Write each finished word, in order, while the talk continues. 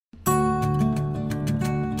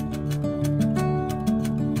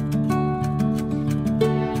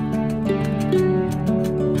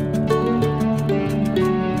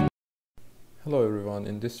Hello everyone,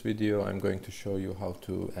 in this video I'm going to show you how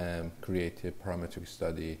to create a parametric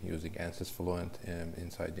study using ANSYS Fluent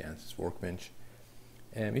inside the ANSYS workbench.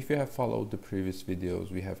 If you have followed the previous videos,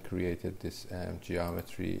 we have created this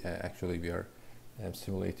geometry. Actually we are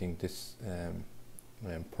simulating this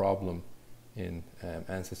problem in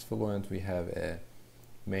ANSYS Fluent. We have a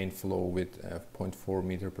main flow with 0.4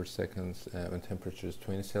 meter per second when temperature is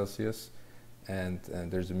 20 Celsius, and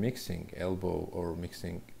there's a mixing elbow or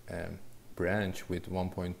mixing branch with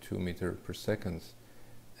 1.2 meter per second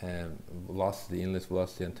velocity, inlet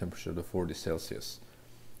velocity and temperature of 40 Celsius.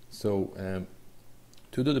 So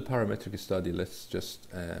to do the parametric study, let's just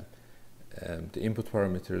the input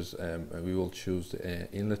parameters, we will choose the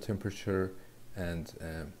inlet temperature and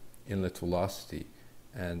inlet velocity,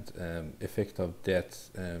 and effect of that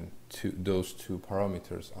to those two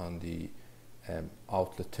parameters on the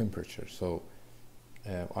outlet temperature. So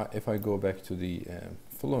if I go back to the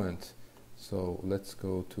Fluent, so let's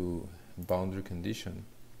go to boundary condition,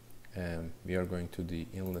 and we are going to the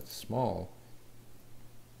inlet small,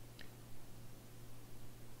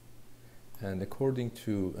 and according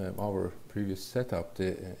to our previous setup,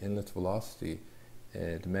 the inlet velocity,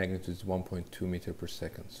 the magnitude is 1.2 meter per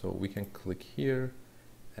second. So we can click here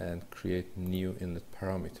and create new inlet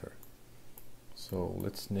parameter. So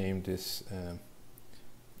let's name this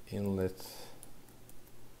inlet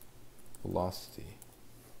velocity.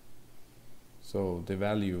 So the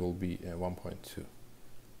value will be 1.2.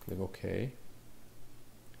 Click OK.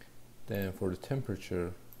 Then for the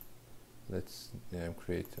temperature, let's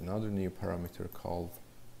create another new parameter called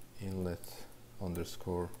inlet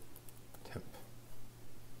underscore temp,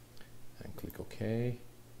 and click OK.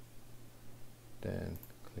 Then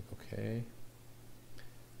click OK.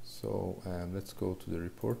 So let's go to the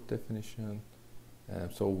report definition.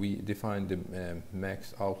 So we define the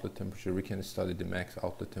max outlet temperature. We can study the max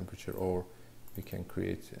outlet temperature, or we can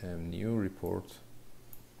create a new report,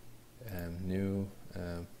 new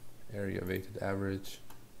area weighted average.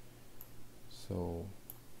 So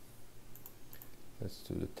let's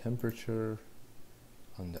do the temperature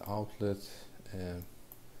on the outlet,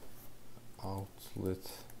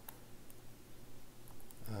 outlet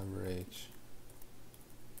average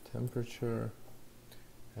temperature,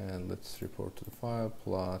 and let's report to the file,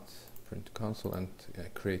 plot, print to console, and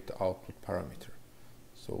create the output parameter.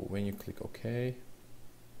 So when you click OK,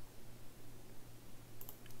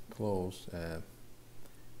 close,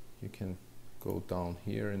 you can go down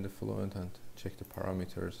here in the Fluent and check the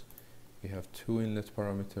parameters. We have two inlet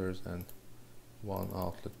parameters and one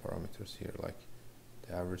outlet parameters here, like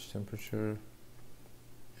the average temperature,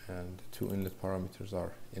 and the two inlet parameters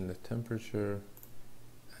are inlet temperature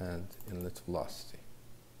and inlet velocity.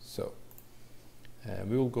 So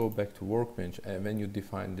we will go back to workbench, and when you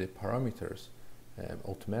define the parameters,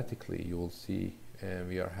 automatically you will see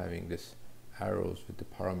we are having this arrows with the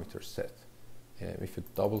parameter set. If you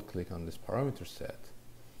double click on this parameter set,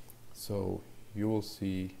 so you will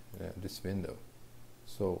see this window.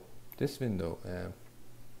 So this window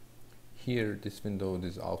here, this window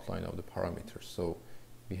is outline of the parameters. So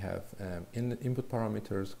we have input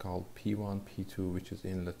parameters called P1, P2, which is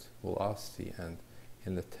inlet velocity and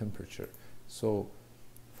inlet temperature. So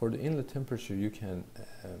for the inlet temperature, you can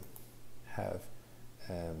have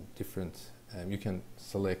different, you can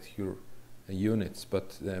select your units,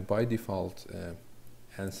 but by default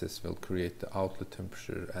ANSYS will create the outlet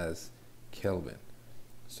temperature as Kelvin.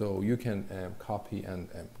 So you can copy and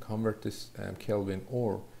convert this Kelvin,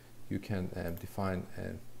 or you can define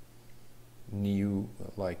a new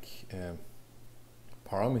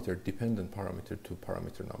parameter, dependent parameter, to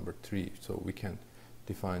parameter number 3. So we can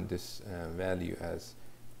define this value as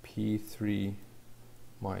P3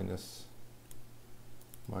 minus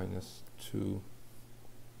 2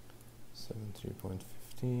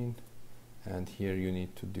 73.15, and here you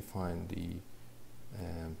need to define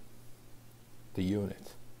the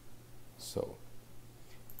unit. So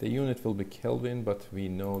the unit will be Kelvin, but we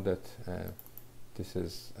know that this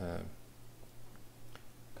is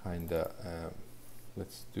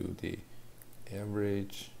let's do the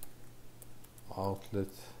average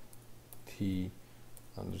outlet T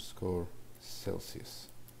underscore Celsius.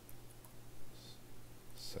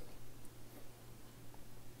 So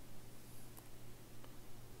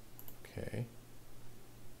okay,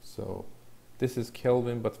 so this is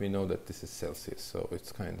Kelvin, but we know that this is Celsius, so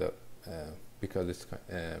it's because it's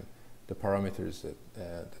the parameters,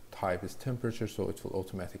 the type is temperature, so it will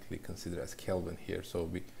automatically consider as Kelvin here. So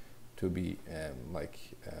to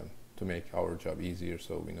make our job easier,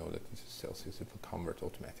 so we know that this is Celsius, it will convert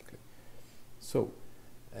automatically. So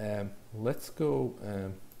let's go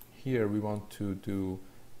here. We want to do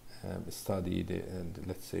study the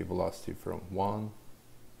let's say velocity from 1,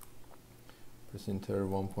 press enter,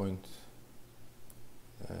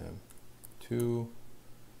 1.2,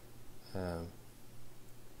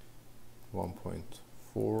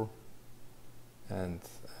 1.4, and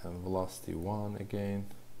velocity 1 again,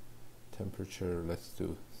 temperature let's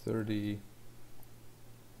do 30,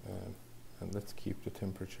 and let's keep the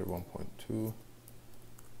temperature 1.2,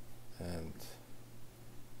 and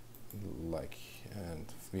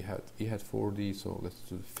we had 40, so let's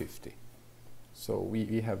do 50. So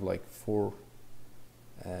we have like 4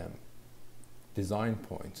 design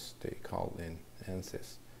points, they call in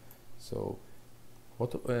ANSYS. So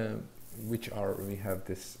what which are, we have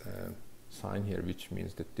this sign here which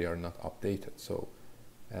means that they are not updated. So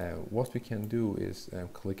what we can do is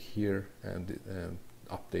click here and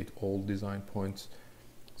update all design points.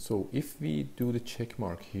 So if we do the check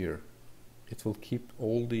mark here, it will keep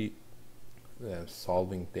all the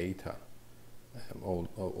solving data,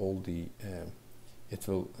 it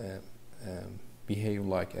will behave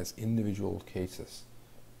like as individual cases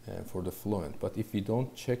for the Fluent. But if we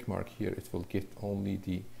don't check mark here, it will get only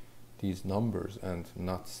these numbers and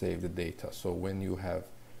not save the data. So when you have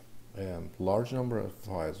large number of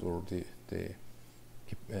files, or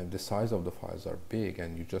the size of the files are big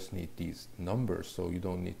and you just need these numbers, so you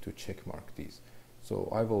don't need to check mark these. So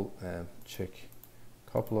I will check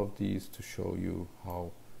a couple of these to show you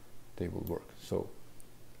how they will work. So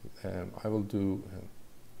I will do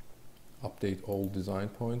update all design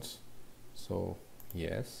points. So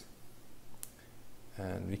yes,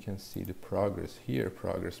 and we can see the progress here.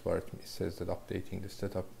 Progress bar, it says that updating the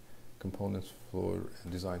setup components for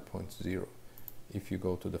design point 0. If you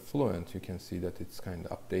go to the Fluent, you can see that it's kind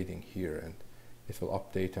of updating here, and it will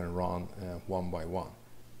update and run one by one.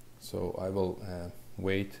 So I will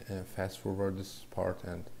wait and fast forward this part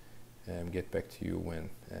and get back to you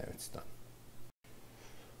when it's done.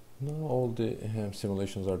 Now all the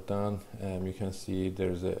simulations are done. You can see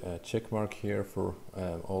there's a check mark here for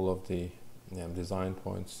all of the design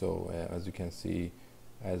points. So as you can see,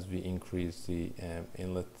 as we increase the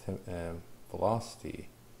inlet velocity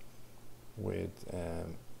with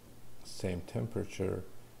same temperature,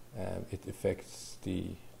 it affects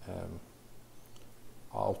the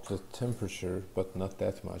outlet temperature, but not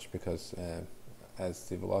that much, because as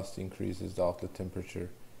the velocity increases, the outlet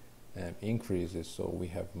temperature increases, so we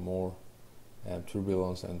have more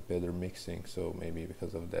turbulence and better mixing. So maybe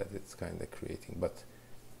because of that it's kind of creating, but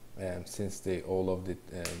since all of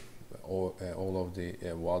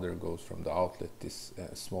the water goes from the outlet, this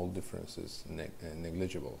small difference is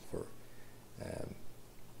negligible for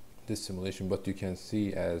this simulation. But you can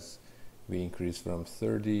see as we increase from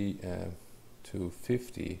 30 to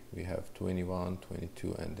 50, we have 21,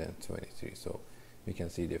 22, and then 23. So we can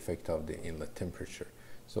see the effect of the inlet temperature.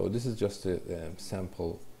 So this is just a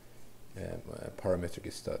sample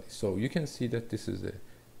parametric study. So you can see that this is a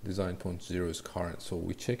design point 0 is current. So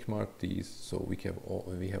we check mark these, so we have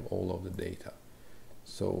all of the data.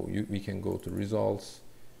 So we can go to results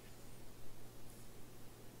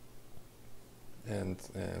and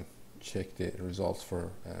check the results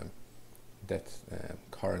for that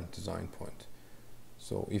current design point.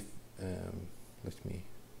 So if let me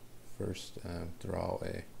first draw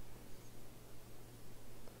a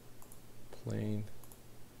plane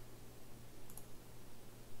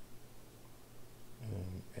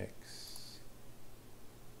X,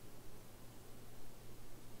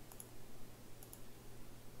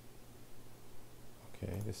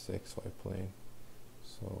 okay, this is XY plane.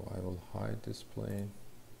 So I will hide this plane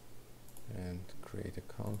and create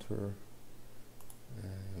a counter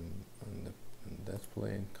on that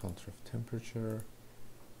plane, counter of temperature.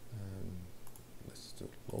 Let's do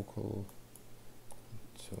local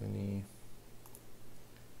 20.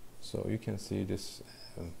 So you can see this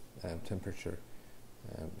temperature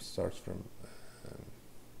starts from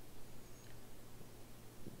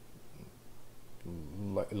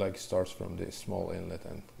starts from the small inlet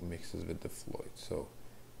and mixes with the fluid. So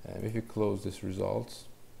if you close this results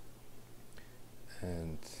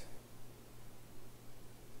and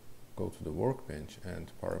go to the workbench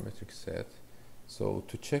and parametric set, so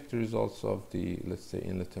to check the results of the, let's say,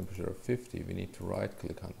 inlet temperature of 50, we need to right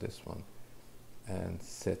click on this one and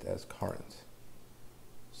set as current.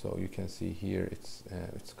 So you can see here it's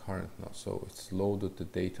current now, so it's loaded the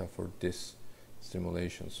data for this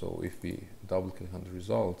simulation. So if we double click on the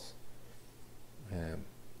results and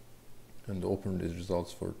open the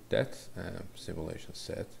results for that simulation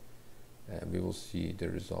set, we will see the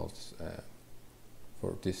results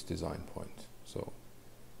for this design point. So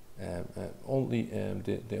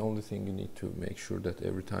The only thing you need to make sure that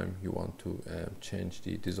every time you want to change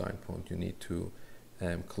the design point, you need to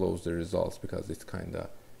close the results, because it kind of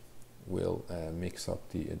will mix up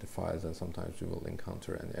the files, and sometimes you will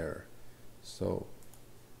encounter an error. So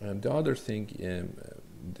the other thing,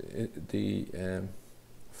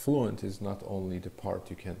 Fluent is not only the part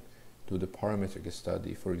you can do the parametric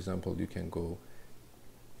study. For example, you can go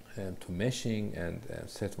to meshing and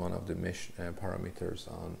set one of the mesh parameters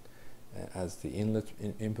on as the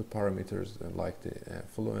input parameters, like the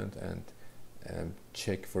Fluent, and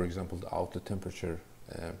check, for example, the outlet temperature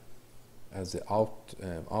as the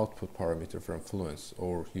output parameter from Fluent.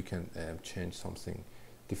 Or you can change something,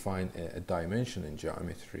 define a dimension in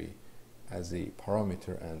geometry as a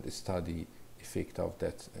parameter, and study effect of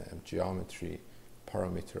that geometry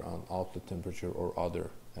parameter on outlet temperature or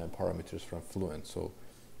other parameters from Fluent. So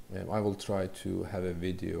I will try to have a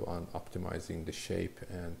video on optimizing the shape,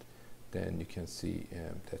 and then you can see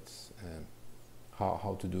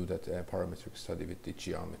how to do that parametric study with the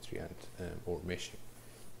geometry and or meshing.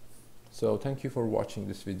 So thank you for watching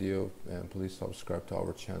this video, and please subscribe to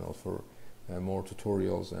our channel for more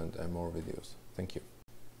tutorials and more videos. Thank you.